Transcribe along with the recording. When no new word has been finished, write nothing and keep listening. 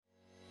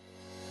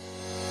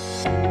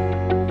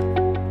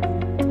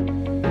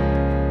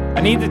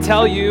I need to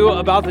tell you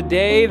about the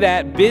day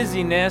that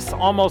busyness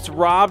almost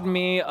robbed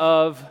me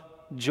of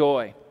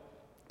joy.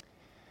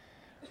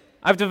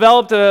 I've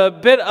developed a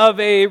bit of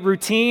a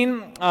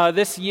routine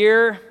this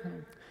year.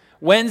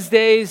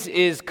 Wednesdays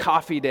is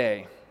coffee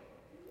day.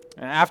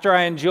 After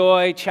I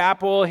enjoy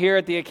chapel here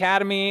at the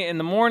Academy in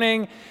the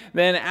morning,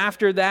 then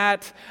after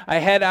that, I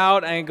head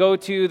out and go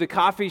to the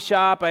coffee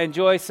shop. I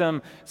enjoy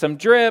some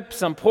drip,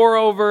 some pour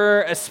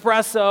over,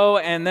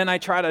 espresso, and then I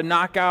try to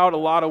knock out a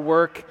lot of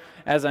work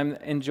as I'm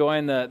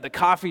enjoying the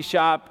coffee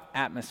shop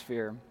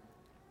atmosphere.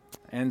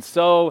 And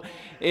so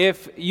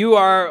if you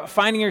are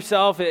finding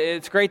yourself,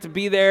 it's great to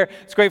be there.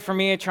 It's great for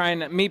me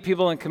trying to meet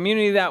people in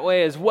community that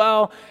way as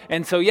well.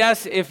 And so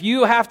yes, if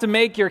you have to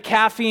make your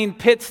caffeine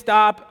pit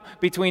stop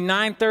between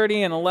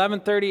 9:30 and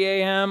 11:30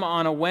 a.m.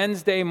 on a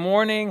Wednesday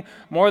morning,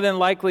 more than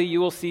likely you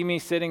will see me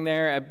sitting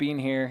there at Being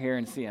here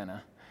in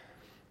Siena.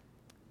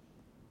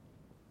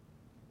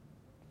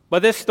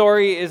 But this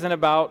story isn't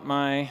about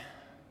my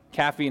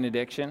caffeine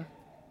addiction.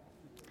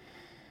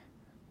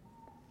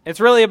 It's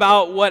really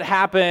about what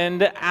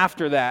happened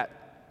after that,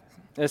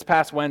 this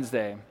past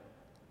Wednesday.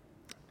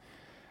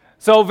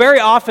 So very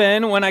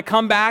often when I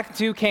come back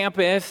to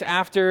campus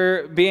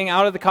after being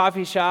out of the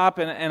coffee shop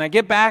and I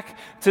get back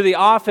to the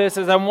office,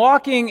 as I'm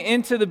walking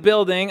into the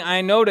building,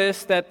 I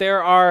notice that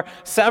there are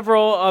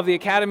several of the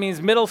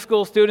Academy's middle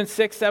school students,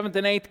 6th, 7th,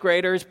 and 8th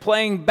graders,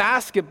 playing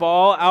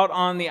basketball out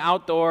on the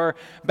outdoor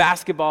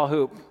basketball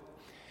hoop.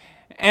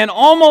 And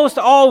almost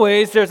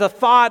always there's a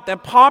thought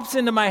that pops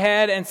into my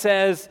head and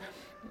says,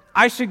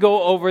 I should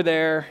go over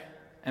there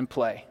and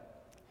play.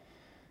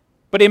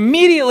 But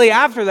immediately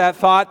after that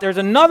thought, there's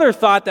another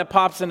thought that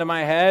pops into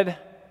my head.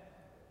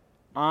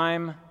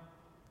 I'm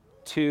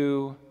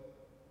too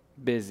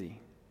busy.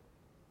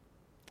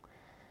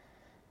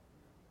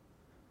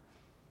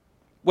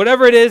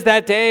 Whatever it is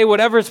that day,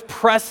 whatever's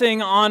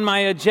pressing on my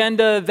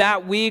agenda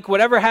that week,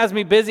 whatever has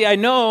me busy, I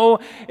know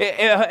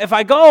if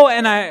I go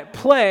and I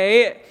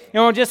play,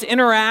 just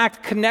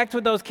interact, connect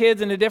with those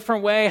kids in a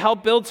different way,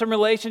 help build some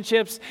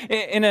relationships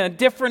in a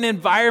different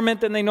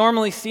environment than they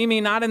normally see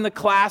me, not in the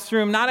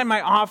classroom, not in my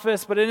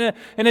office, but in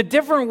a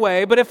different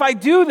way. But if I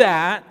do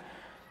that,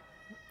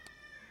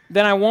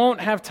 then I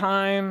won't have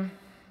time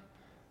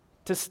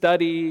to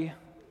study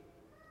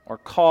or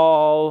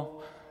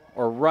call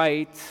or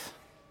write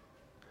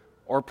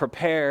or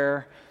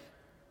prepare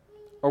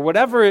or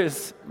whatever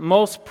is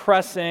most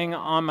pressing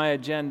on my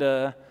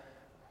agenda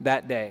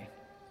that day.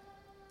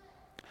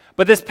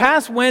 But this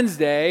past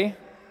Wednesday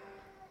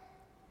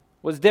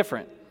was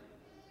different.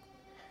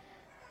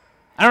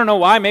 I don't know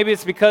why. Maybe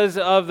it's because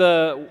of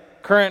the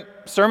current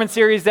sermon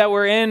series that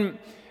we're in.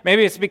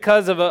 Maybe it's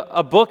because of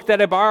a book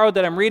that I borrowed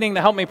that I'm reading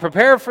to help me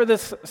prepare for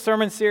this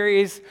sermon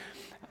series.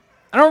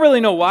 I don't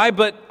really know why,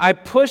 but I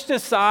pushed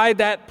aside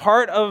that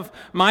part of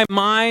my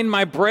mind,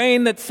 my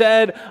brain that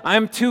said,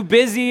 I'm too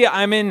busy,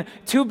 I'm in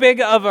too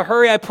big of a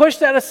hurry. I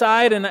pushed that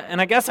aside,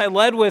 and I guess I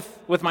led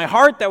with my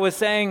heart that was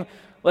saying,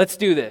 let's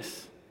do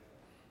this.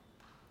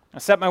 I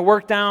set my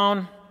work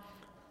down,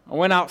 I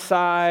went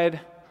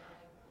outside,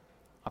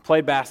 I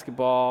played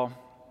basketball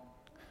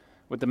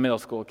with the middle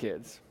school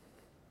kids.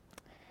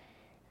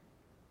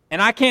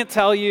 And I can't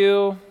tell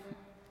you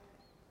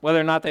whether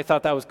or not they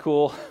thought that was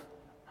cool.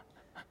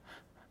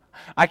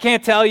 I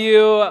can't tell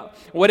you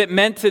what it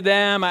meant to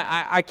them.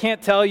 I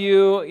can't tell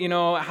you,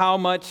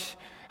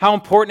 how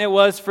important it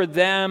was for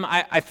them.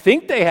 I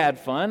think they had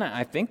fun.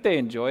 I think they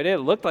enjoyed it. It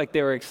looked like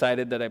they were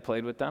excited that I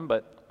played with them,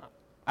 but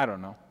I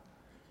don't know.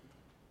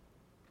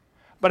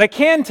 But I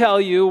can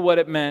tell you what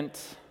it meant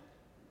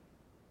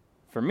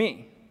for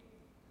me.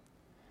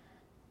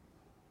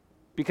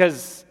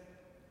 Because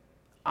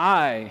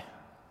I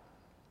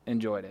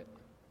enjoyed it.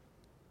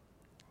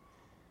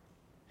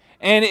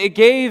 And it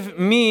gave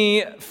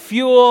me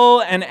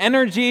fuel and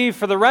energy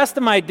for the rest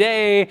of my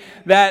day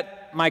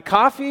that my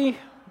coffee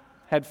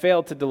had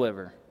failed to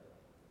deliver.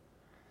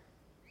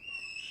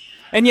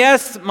 And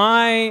yes,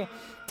 my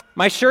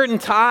shirt and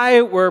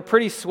tie were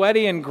pretty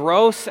sweaty and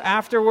gross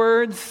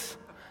afterwards.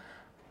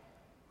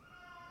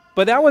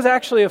 But that was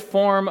actually a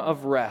form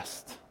of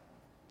rest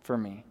for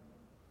me.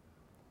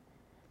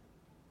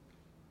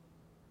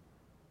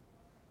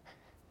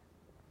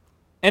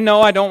 And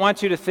no, I don't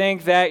want you to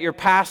think that your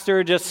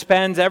pastor just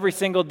spends every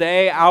single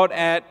day out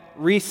at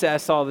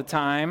recess all the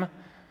time.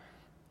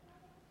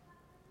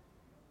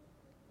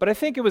 But I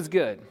think it was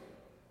good.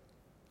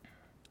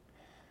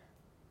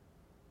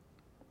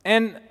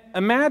 And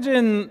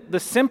imagine the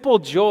simple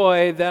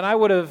joy that I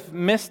would have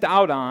missed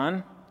out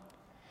on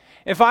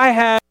if I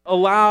had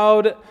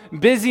allowed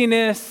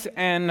busyness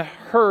and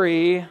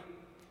hurry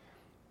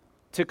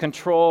to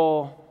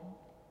control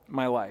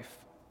my life.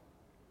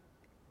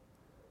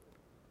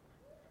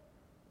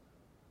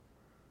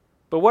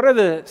 But what are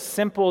the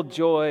simple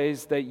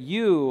joys that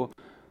you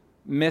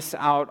miss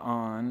out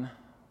on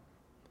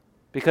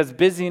because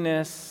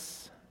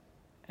busyness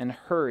and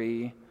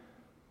hurry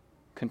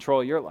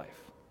control your life?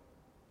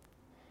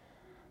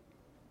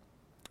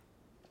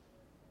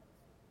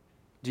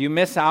 Do you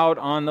miss out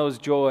on those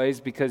joys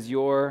because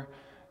you're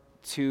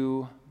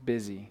too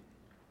busy?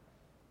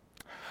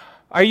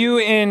 Are you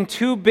in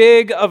too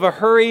big of a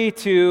hurry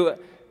to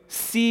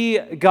see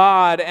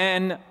God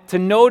and to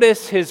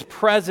notice His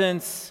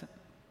presence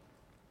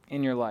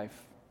in your life?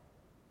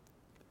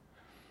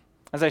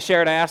 As I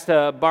shared, I asked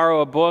to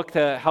borrow a book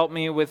to help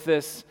me with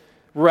this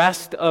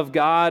Rest of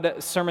God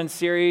sermon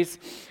series.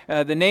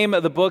 The name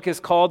of the book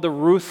is called The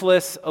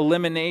Ruthless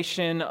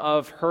Elimination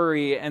of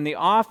Hurry, and the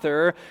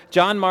author,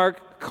 John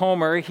Mark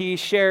Comer, he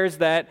shares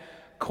that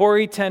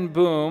Corrie ten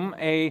Boom,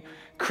 a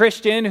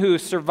Christian who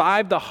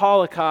survived the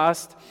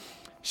Holocaust,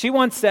 she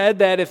once said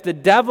that if the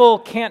devil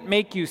can't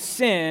make you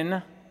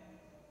sin,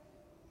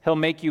 he'll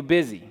make you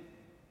busy.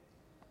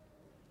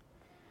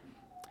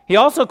 He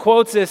also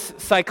quotes this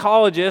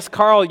psychologist,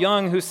 Carl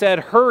Jung, who said,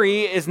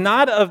 "Hurry is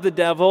not of the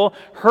devil,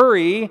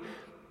 hurry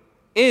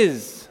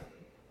is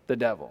the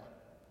devil."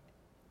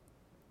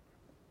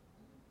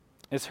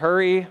 Is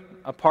hurry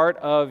a part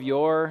of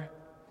your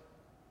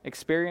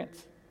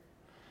experience?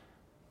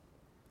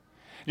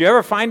 Do you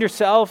ever find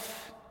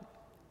yourself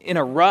in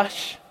a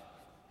rush?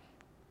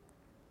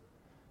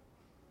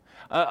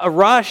 A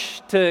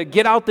rush to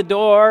get out the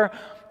door,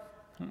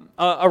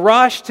 a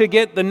rush to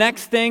get the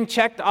next thing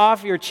checked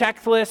off your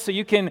checklist so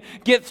you can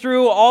get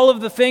through all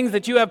of the things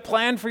that you have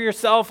planned for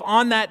yourself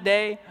on that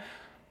day.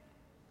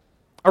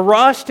 A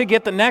rush to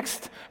get the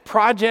next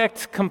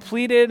project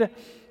completed.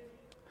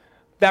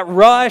 That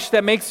rush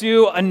that makes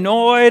you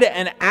annoyed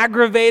and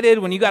aggravated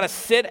when you got to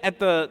sit at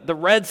the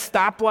red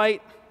stoplight.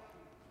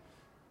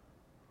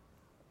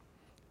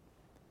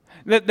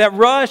 That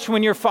rush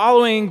when you're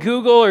following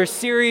Google or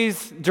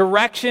Siri's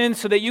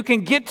directions so that you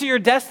can get to your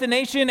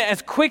destination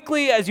as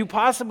quickly as you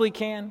possibly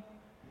can.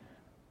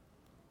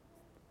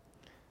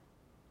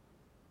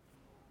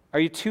 Are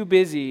you too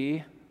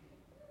busy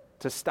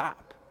to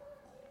stop?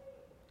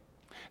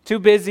 Too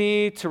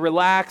busy to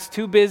relax?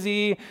 Too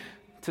busy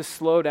to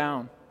slow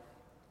down?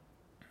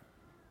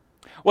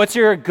 What's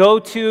your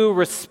go-to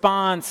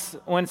response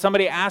when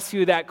somebody asks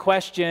you that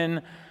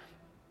question,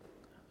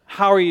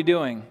 "How are you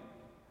doing?"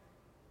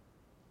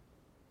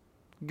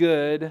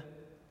 Good,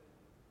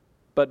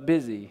 but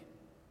busy.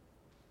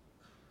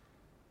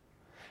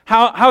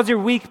 How's your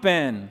week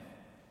been?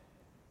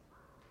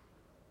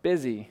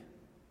 Busy.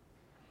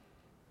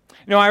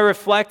 I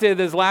reflected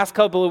this last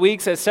couple of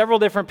weeks as several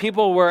different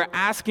people were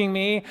asking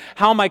me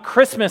how my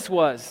Christmas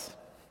was.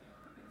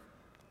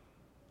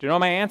 Do you know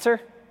my answer?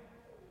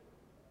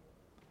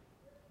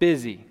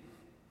 Busy.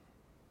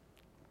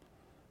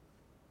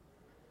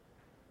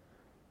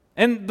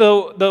 And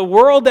the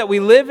world that we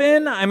live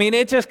in,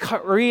 it just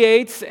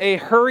creates a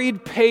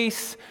hurried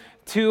pace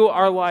to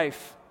our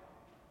life.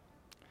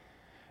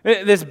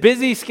 This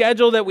busy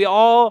schedule that we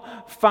all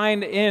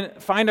find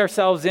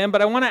ourselves in.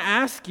 But I want to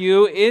ask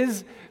you,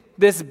 is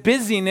this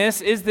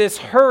busyness, is this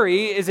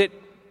hurry, is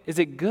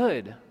it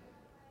good?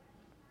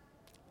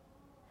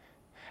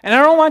 And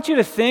I don't want you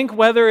to think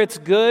whether it's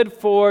good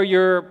for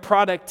your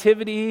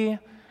productivity,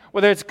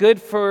 whether it's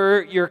good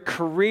for your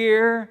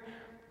career,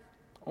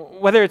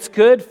 whether it's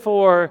good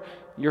for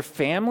your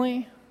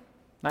family.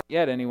 Not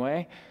yet,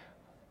 anyway.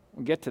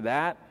 We'll get to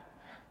that.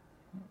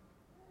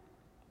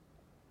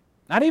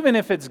 Not even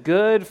if it's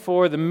good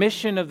for the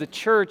mission of the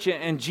church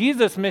and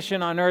Jesus'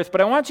 mission on earth,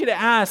 but I want you to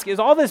ask, is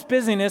all this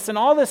busyness and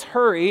all this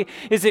hurry,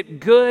 is it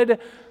good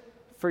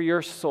for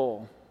your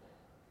soul?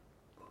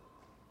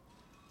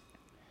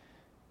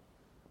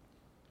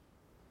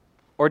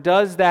 Or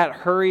does that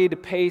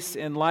hurried pace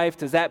in life,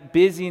 does that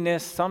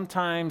busyness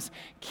sometimes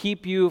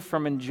keep you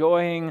from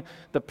enjoying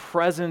the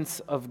presence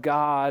of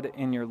God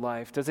in your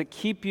life? Does it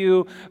keep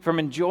you from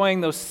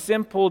enjoying those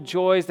simple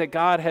joys that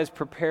God has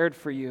prepared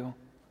for you?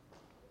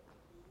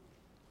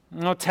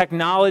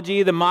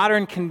 Technology, the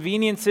modern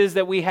conveniences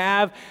that we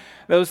have,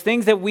 those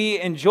things that we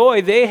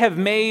enjoy, they have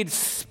made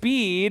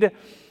speed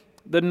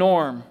the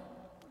norm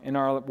in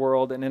our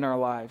world and in our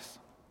lives.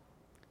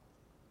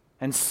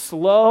 And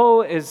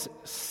slow is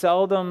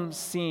seldom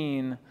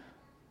seen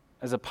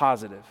as a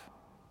positive.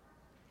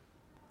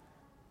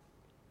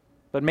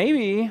 But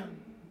maybe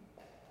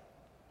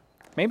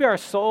our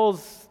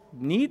souls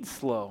need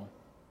slow.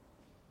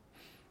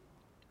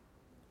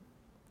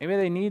 Maybe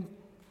they need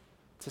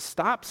to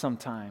stop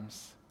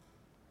sometimes,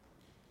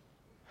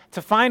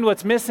 to find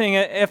what's missing.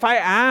 If I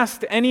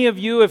asked any of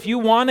you if you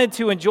wanted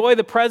to enjoy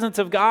the presence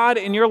of God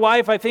in your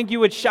life, I think you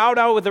would shout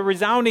out with a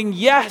resounding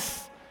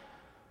yes.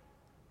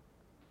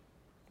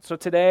 So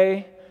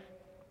today,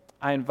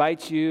 I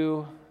invite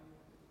you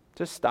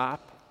to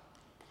stop,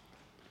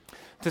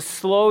 to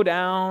slow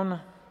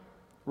down,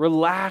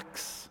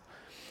 relax,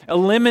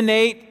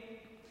 eliminate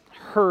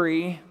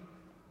hurry,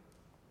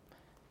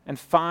 and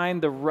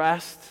find the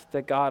rest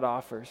that God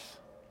offers,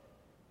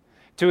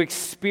 to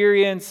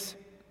experience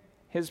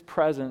His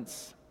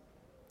presence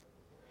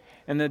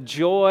and the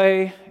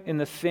joy in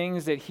the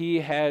things that He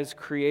has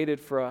created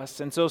for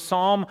us. And so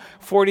Psalm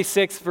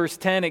 46, verse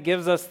 10, it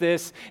gives us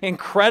this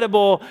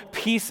incredible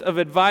piece of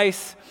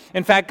advice.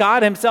 In fact,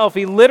 God Himself,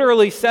 He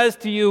literally says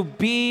to you,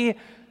 be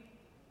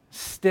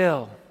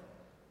still.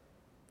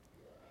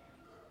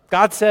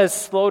 God says,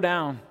 slow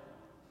down.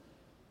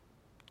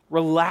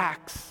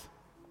 Relax.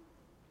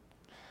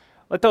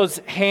 Let those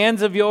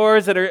hands of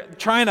yours that are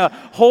trying to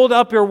hold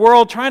up your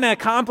world, trying to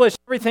accomplish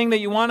everything that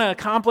you want to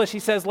accomplish, he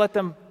says, let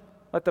them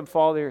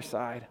fall to your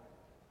side.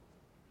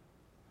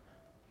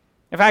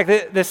 In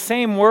fact, the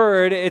same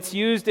word, it's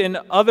used in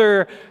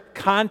other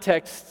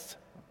contexts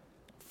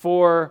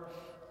for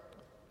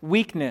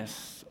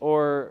weakness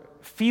or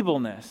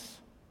feebleness.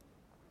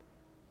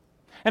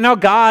 And now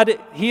God,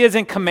 he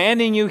isn't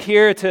commanding you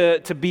here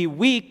to be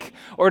weak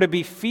or to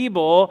be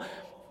feeble,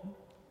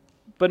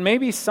 but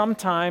maybe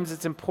sometimes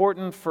it's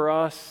important for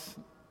us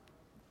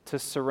to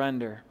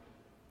surrender.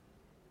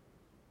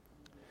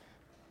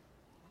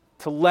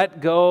 To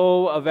let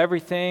go of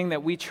everything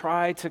that we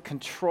try to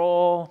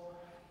control,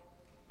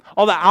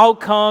 all the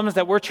outcomes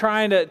that we're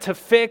trying to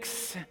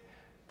fix.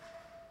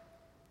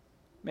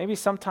 Maybe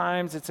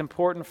sometimes it's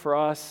important for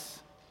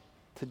us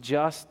to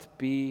just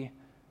be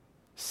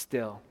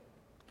still.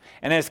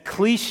 And as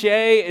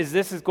cliche as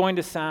this is going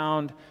to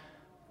sound,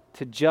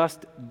 to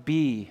just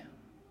be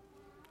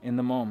in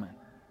the moment.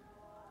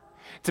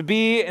 To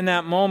be in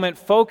that moment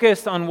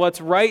focused on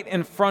what's right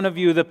in front of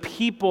you, the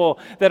people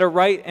that are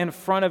right in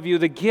front of you,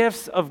 the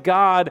gifts of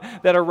God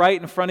that are right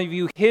in front of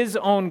you, His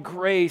own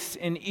grace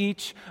in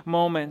each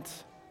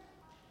moment.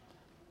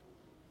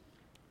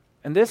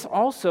 And this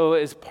also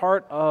is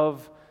part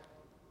of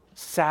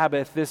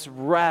Sabbath, this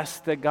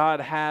rest that God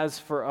has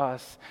for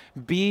us.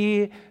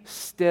 Be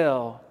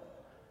still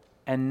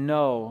and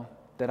know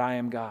that I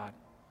am God.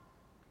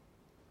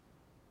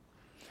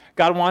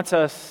 God wants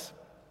us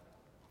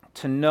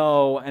to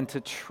know and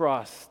to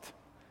trust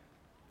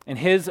in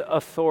His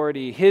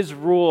authority, His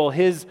rule,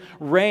 His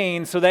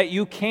reign, so that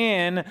you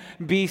can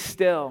be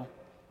still.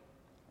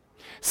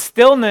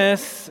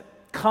 Stillness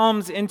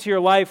comes into your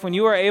life when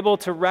you are able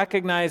to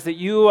recognize that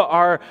you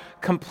are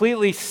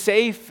completely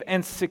safe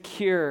and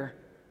secure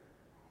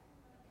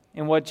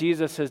in what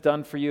Jesus has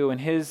done for you and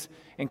His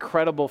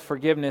incredible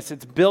forgiveness.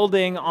 It's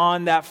building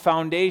on that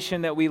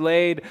foundation that we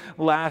laid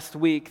last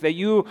week, that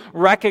you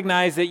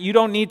recognize that you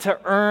don't need to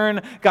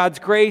earn God's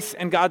grace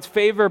and God's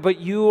favor, but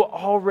you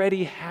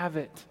already have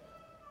it.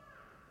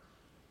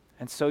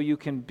 And so you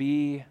can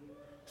be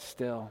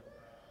still.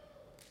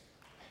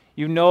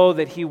 You know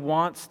that He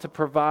wants to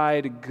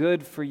provide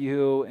good for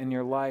you in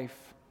your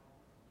life.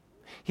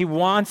 He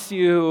wants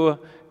you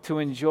to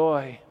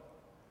enjoy.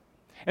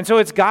 And so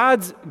it's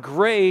God's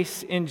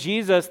grace in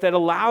Jesus that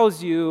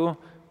allows you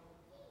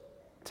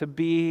to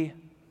be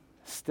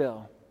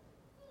still.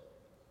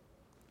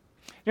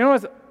 You know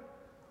what's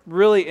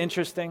really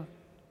interesting?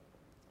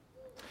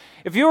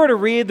 If you were to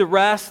read the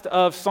rest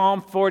of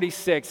Psalm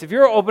 46, if you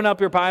were to open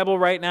up your Bible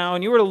right now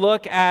and you were to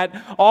look at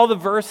all the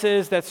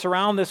verses that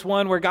surround this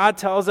one where God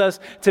tells us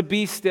to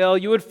be still,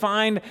 you would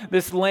find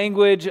this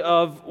language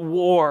of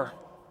war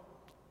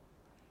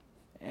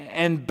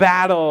and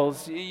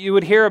battles. You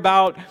would hear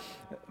about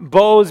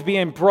bows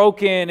being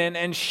broken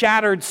and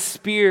shattered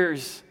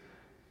spears.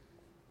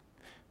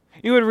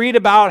 You would read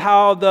about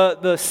how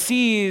the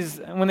seas,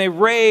 when they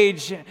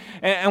rage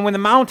and when the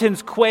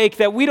mountains quake,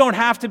 that we don't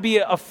have to be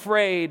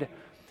afraid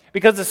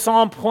because the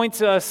psalm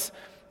points us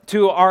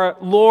to our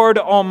Lord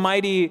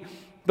Almighty,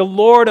 the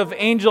Lord of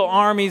angel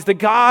armies, the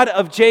God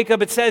of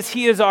Jacob. It says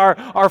He is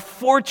our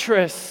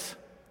fortress,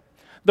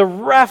 the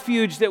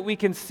refuge that we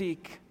can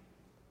seek.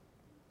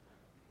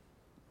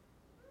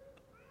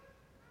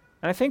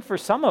 And I think for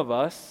some of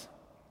us,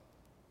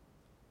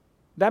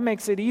 that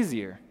makes it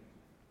easier.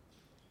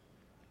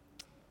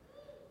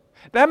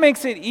 That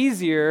makes it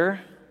easier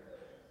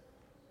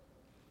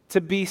to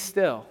be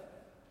still.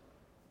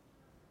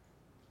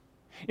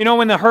 You know,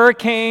 when the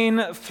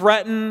hurricane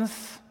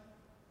threatens,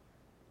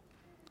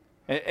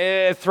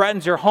 it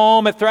threatens your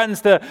home, it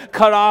threatens to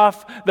cut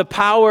off the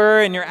power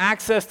and your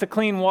access to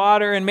clean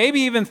water, and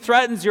maybe even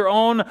threatens your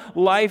own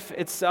life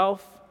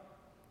itself.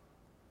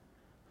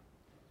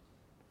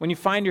 When you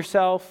find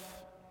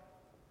yourself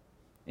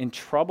in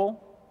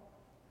trouble,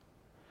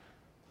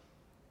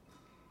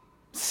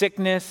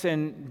 sickness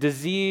and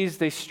disease,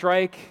 they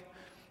strike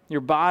your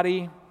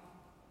body.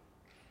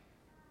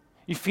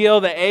 You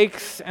feel the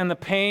aches and the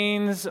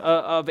pains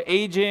of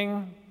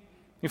aging.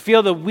 You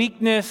feel the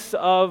weakness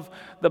of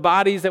the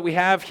bodies that we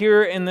have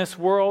here in this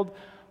world.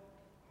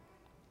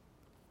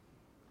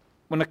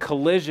 When a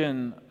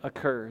collision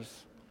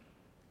occurs,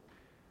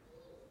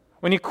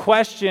 when you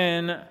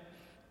question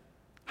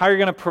how you're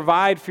going to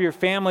provide for your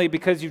family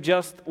because you've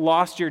just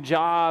lost your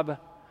job,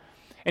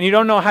 and you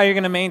don't know how you're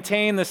going to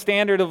maintain the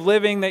standard of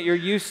living that you're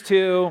used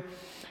to.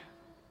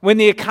 When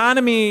the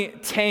economy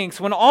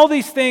tanks, when all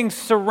these things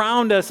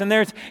surround us and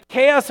there's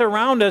chaos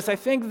around us, I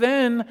think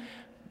then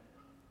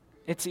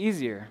it's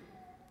easier.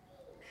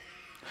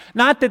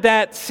 Not that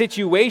that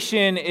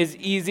situation is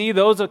easy.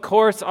 Those, of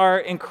course, are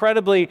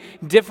incredibly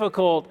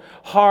difficult,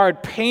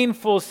 hard,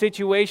 painful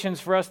situations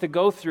for us to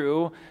go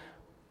through.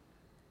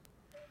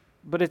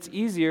 But it's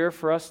easier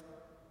for us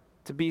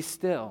to be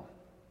still.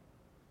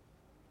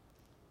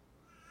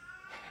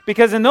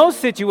 Because in those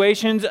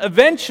situations,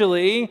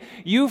 eventually,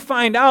 you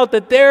find out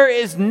that there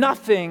is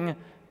nothing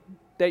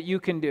that you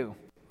can do.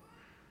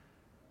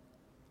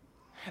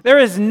 There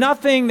is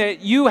nothing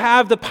that you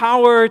have the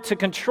power to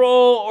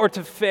control or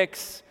to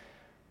fix.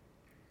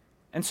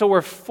 And so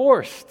we're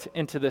forced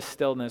into this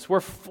stillness. We're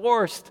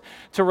forced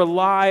to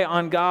rely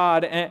on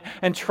God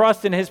and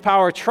trust in His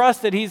power,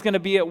 trust that He's going to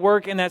be at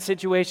work in that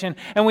situation.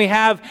 And we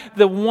have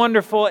the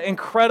wonderful,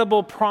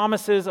 incredible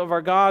promises of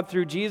our God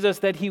through Jesus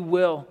that He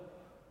will.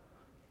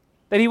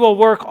 That He will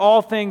work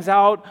all things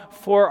out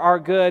for our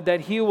good,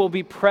 that He will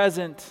be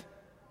present.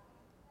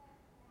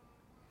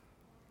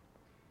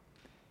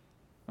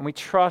 And we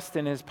trust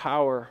in His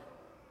power.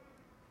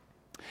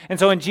 And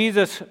so in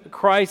Jesus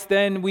Christ,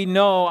 then we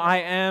know I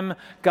am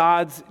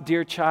God's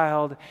dear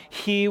child.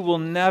 He will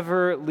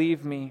never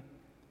leave me.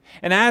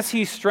 And as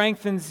He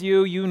strengthens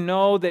you, you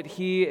know that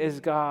He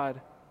is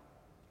God.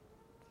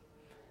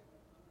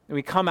 And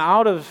we come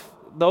out of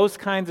those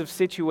kinds of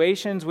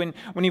situations when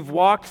you've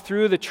walked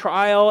through the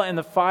trial and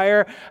the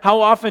fire. How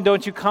often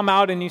don't you come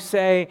out and you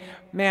say,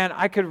 man,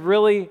 I could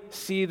really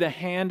see the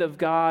hand of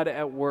God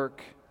at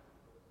work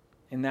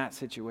in that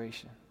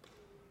situation.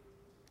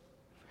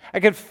 I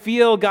could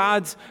feel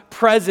God's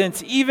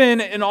presence even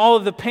in all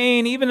of the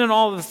pain, even in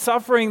all of the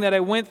suffering that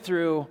I went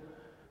through.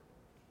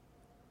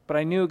 But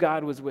I knew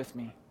God was with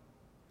me.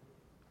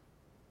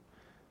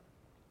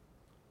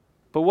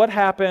 But what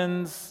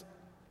happens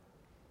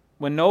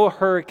when no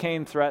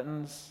hurricane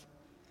threatens?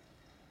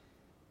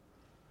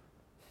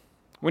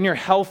 When you're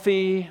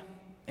healthy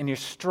and you're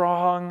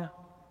strong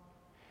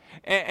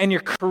and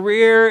your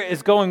career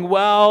is going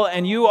well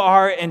and you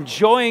are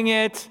enjoying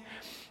it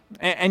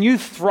and you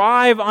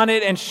thrive on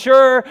it, and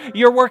sure,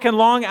 you're working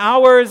long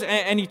hours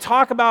and you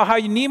talk about how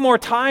you need more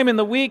time in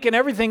the week and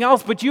everything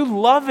else, but you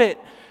love it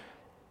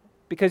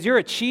because you're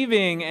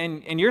achieving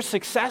and you're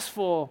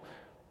successful.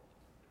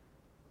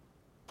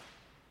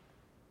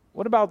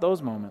 What about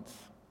those moments?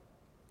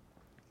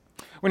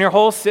 When your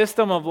whole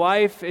system of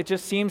life, it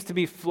just seems to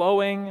be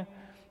flowing.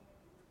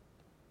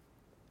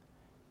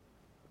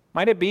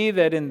 Might it be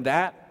that in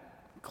that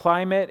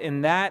climate,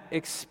 in that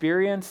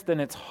experience, then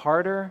it's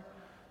harder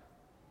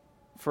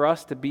for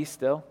us to be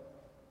still?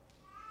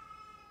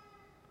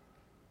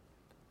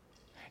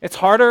 It's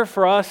harder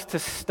for us to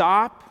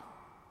stop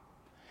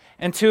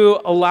and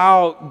to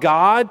allow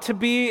God to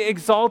be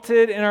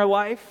exalted in our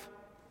life?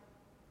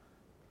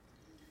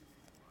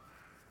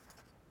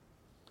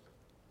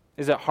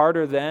 Is it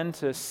harder then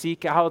to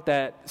seek out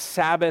that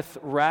Sabbath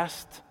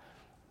rest,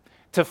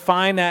 to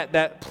find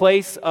that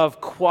place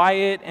of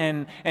quiet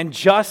and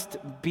just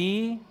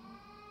be?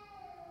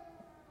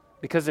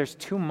 Because there's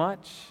too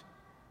much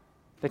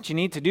that you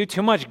need to do,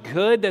 too much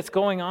good that's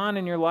going on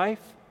in your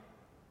life?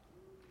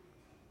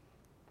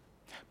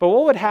 But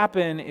what would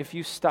happen if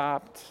you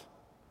stopped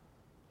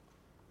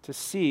to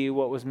see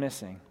what was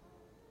missing?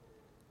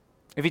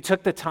 If you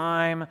took the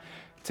time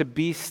to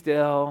be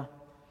still,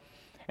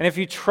 and if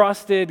you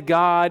trusted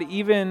God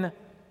even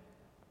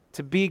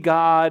to be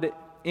God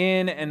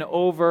in and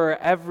over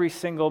every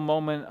single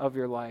moment of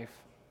your life?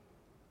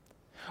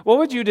 What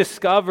would you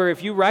discover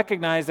if you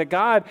recognize that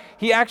God,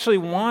 He actually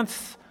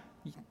wants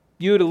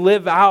you to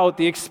live out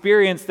the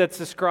experience that's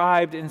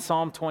described in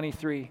Psalm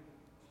 23?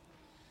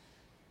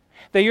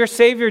 That your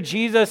Savior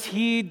Jesus,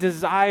 He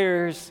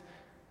desires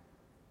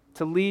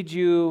to lead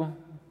you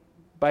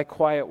by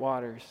quiet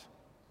waters.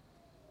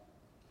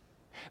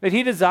 That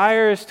He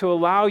desires to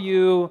allow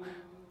you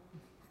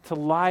to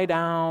lie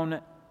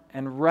down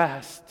and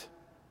rest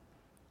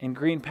in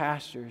green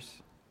pastures.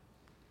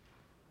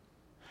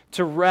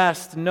 To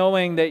rest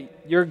knowing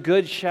that your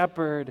good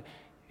shepherd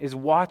is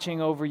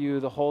watching over you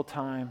the whole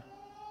time.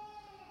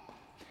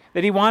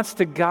 That He wants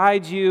to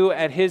guide you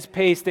at His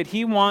pace. That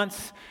He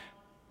wants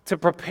to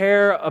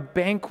prepare a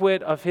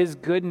banquet of His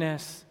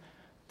goodness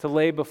to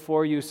lay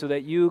before you so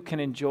that you can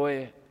enjoy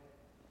it.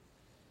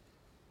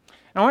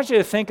 And I want you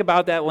to think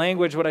about that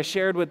language, what I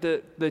shared with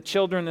the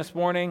children this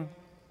morning.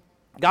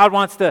 God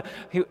wants to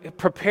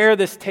prepare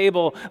this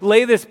table,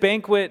 lay this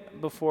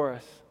banquet before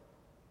us.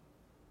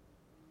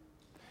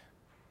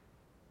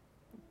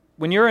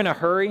 When you're in a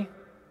hurry,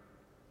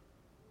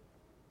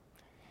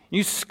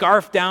 you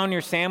scarf down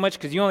your sandwich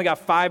because you only got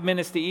 5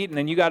 minutes to eat and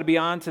then you got to be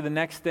on to the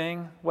next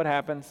thing. What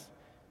happens?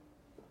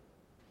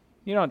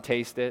 You don't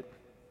taste it.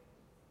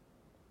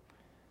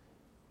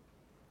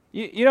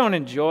 You don't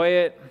enjoy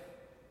it.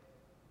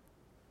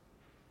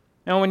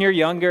 You know, when you're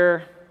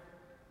younger,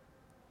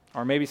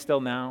 or maybe still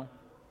now,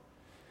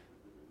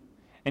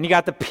 and you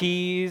got the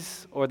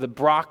peas or the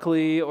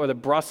broccoli or the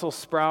Brussels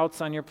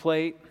sprouts on your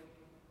plate,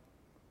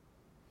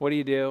 what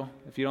do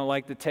if you don't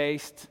like the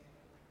taste?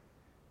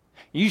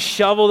 You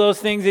shovel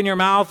those things in your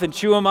mouth and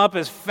chew them up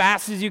as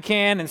fast as you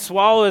can and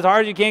swallow as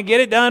hard as you can.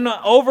 Get it done,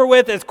 over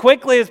with as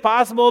quickly as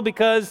possible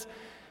because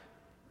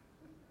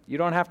you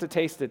don't have to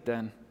taste it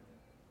then.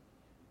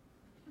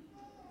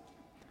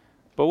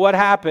 But what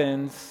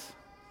happens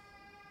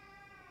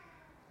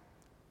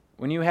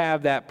when you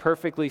have that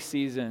perfectly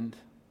seasoned,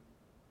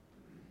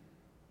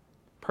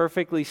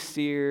 perfectly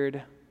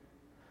seared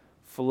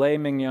filet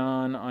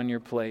mignon on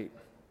your plate?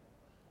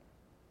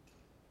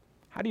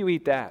 How do you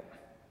eat that?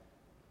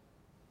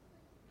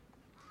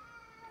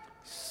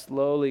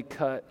 slowly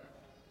cut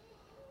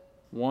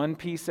one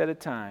piece at a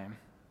time.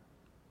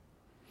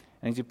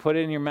 And as you put it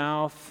in your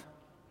mouth,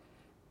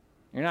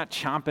 you're not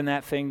chomping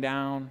that thing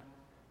down.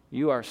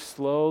 You are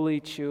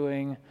slowly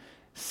chewing,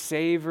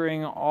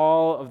 savoring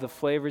all of the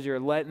flavors. You're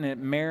letting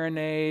it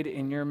marinate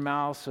in your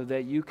mouth so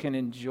that you can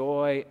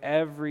enjoy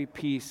every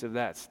piece of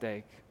that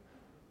steak.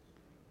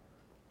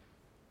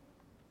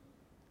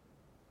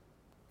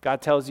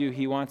 God tells you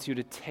He wants you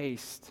to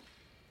taste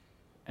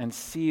and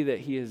see that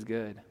He is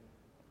good.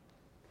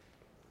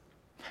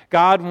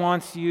 God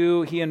wants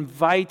you, He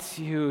invites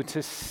you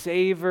to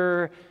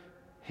savor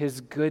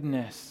His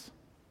goodness,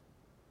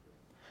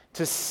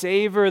 to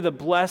savor the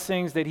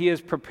blessings that He has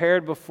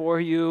prepared before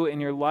you in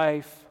your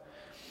life.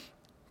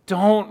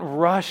 Don't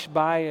rush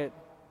by it.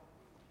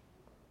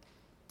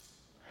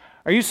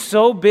 Are you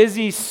so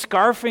busy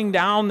scarfing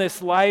down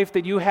this life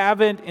that you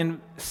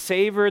haven't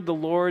savored the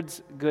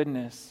Lord's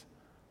goodness?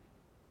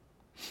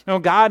 No,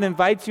 God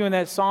invites you in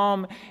that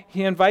psalm,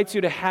 He invites you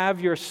to have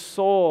your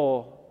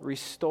soul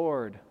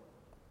restored.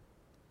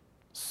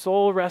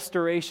 Soul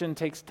restoration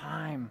takes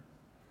time.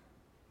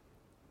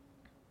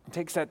 It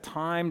takes that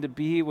time to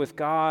be with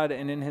God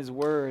and in His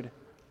Word.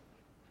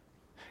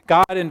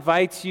 God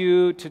invites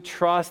you to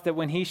trust that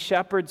when He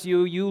shepherds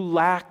you, you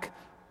lack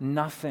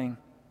nothing.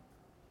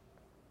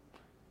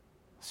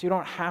 So you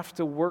don't have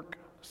to work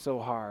so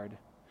hard.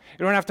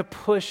 You don't have to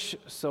push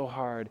so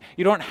hard.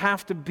 You don't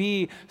have to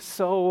be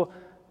so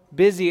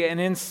busy and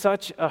in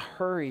such a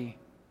hurry.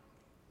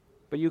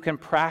 But you can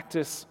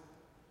practice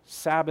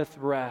Sabbath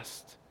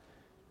rest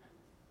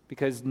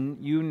because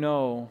you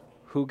know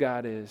who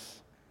God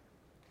is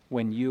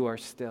when you are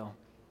still.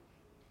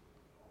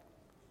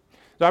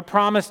 So I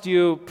promised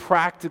you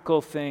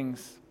practical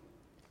things.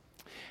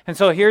 And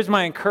so here's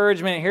my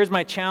encouragement, here's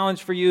my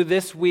challenge for you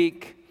this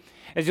week.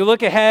 As you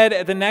look ahead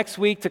at the next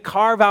week, to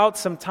carve out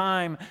some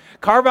time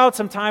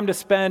to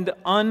spend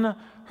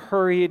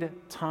unhurried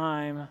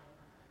time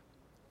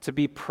to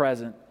be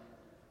present.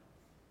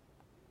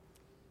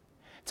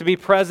 To be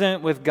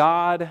present with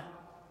God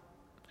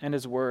and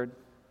His Word.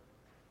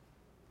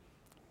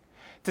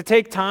 To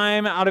take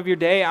time out of your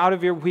day, out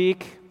of your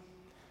week,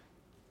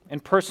 in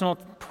personal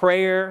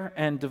prayer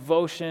and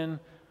devotion.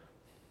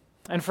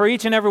 And for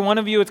each and every one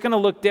of you, it's going to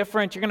look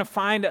different. You're going to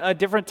find a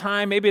different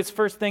time. Maybe it's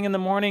first thing in the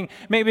morning.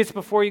 Maybe it's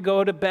before you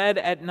go to bed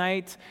at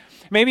night.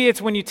 Maybe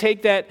it's when you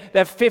take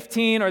that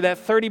 15 or that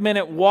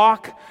 30-minute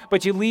walk,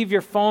 but you leave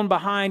your phone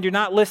behind. You're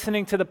not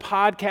listening to the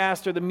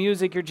podcast or the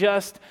music. You're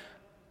just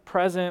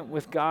present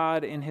with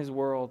God in His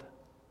world,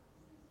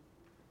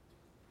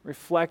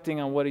 reflecting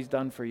on what He's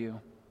done for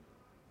you.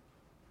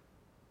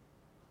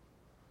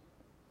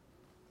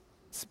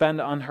 Spend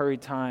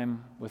unhurried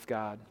time with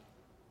God.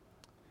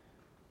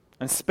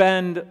 And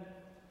spend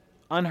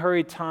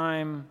unhurried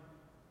time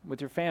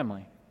with your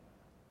family.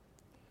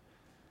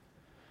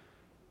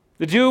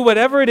 To do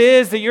whatever it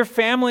is that your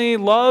family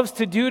loves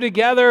to do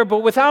together, but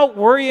without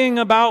worrying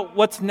about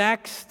what's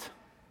next,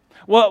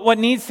 what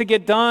needs to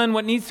get done,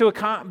 what needs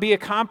to be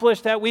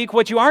accomplished that week,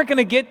 what you aren't going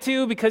to get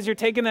to because you're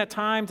taking that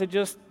time to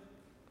just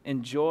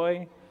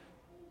enjoy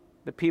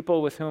the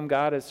people with whom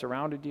God has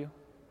surrounded you.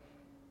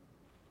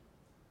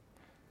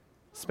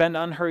 Spend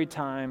unhurried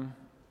time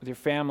with your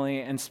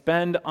family and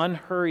spend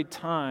unhurried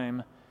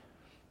time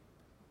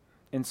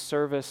in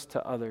service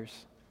to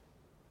others.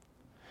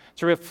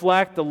 To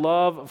reflect the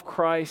love of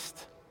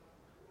Christ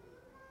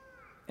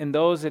in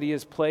those that He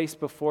has placed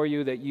before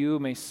you that you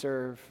may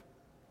serve.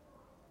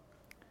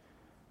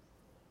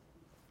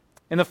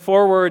 In the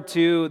foreword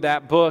to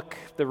that book,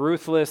 The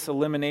Ruthless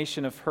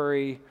Elimination of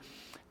Hurry,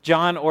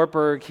 John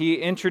Ortberg, he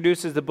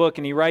introduces the book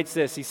and he writes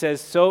this. He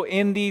says, "So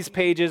in these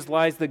pages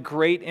lies the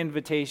great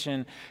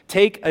invitation.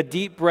 Take a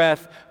deep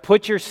breath,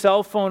 put your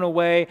cell phone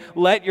away,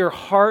 let your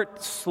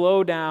heart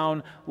slow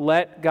down,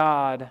 let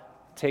God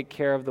take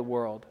care of the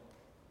world."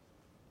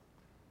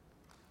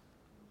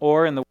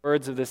 Or in the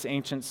words of this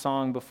ancient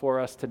song before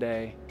us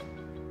today,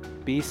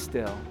 "Be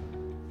still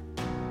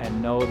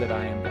and know that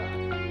I am God."